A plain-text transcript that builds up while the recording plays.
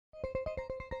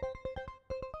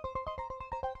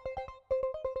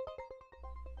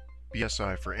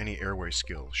BSI for any airway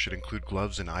skill should include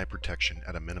gloves and eye protection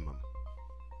at a minimum.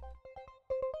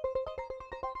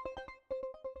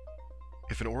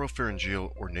 If an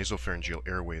oropharyngeal or nasopharyngeal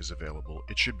airway is available,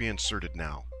 it should be inserted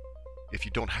now. If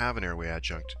you don't have an airway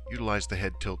adjunct, utilize the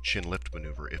head tilt chin lift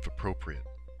maneuver if appropriate.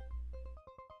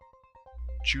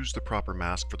 Choose the proper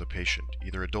mask for the patient,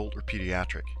 either adult or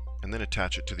pediatric, and then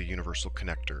attach it to the universal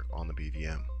connector on the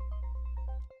BVM.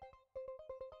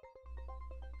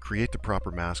 Create the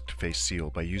proper mask to face seal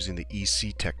by using the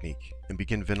EC technique and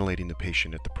begin ventilating the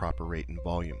patient at the proper rate and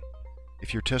volume.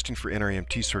 If you're testing for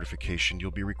NREMT certification,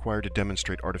 you'll be required to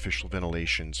demonstrate artificial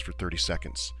ventilations for 30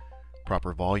 seconds.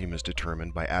 Proper volume is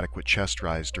determined by adequate chest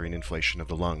rise during inflation of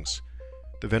the lungs.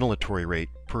 The ventilatory rate,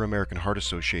 per American Heart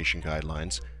Association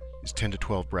guidelines, is 10 to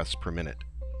 12 breaths per minute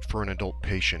for an adult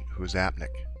patient who is apneic.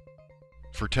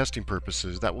 For testing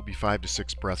purposes, that will be 5 to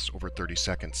 6 breaths over 30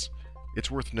 seconds.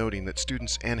 It's worth noting that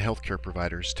students and healthcare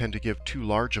providers tend to give too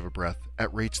large of a breath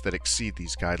at rates that exceed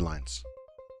these guidelines.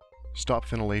 Stop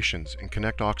ventilations and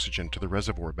connect oxygen to the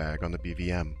reservoir bag on the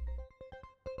BVM.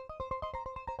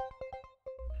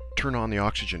 Turn on the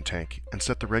oxygen tank and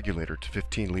set the regulator to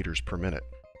 15 liters per minute.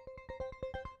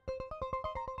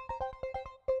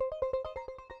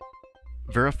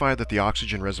 Verify that the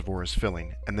oxygen reservoir is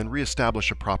filling and then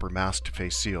re-establish a proper mask to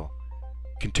face seal.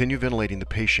 Continue ventilating the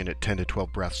patient at 10 to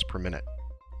 12 breaths per minute.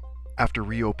 After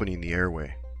reopening the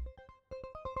airway,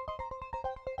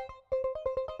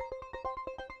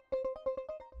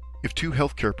 if two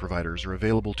healthcare providers are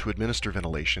available to administer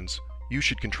ventilations, you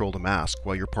should control the mask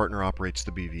while your partner operates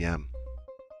the BVM.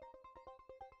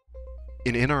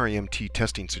 In NREMT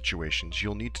testing situations,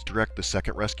 you'll need to direct the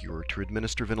second rescuer to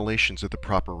administer ventilations at the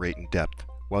proper rate and depth,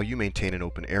 while you maintain an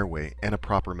open airway and a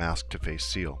proper mask to face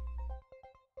seal.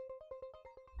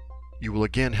 You will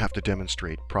again have to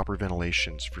demonstrate proper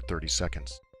ventilations for 30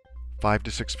 seconds. 5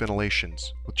 to 6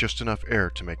 ventilations with just enough air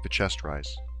to make the chest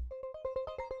rise.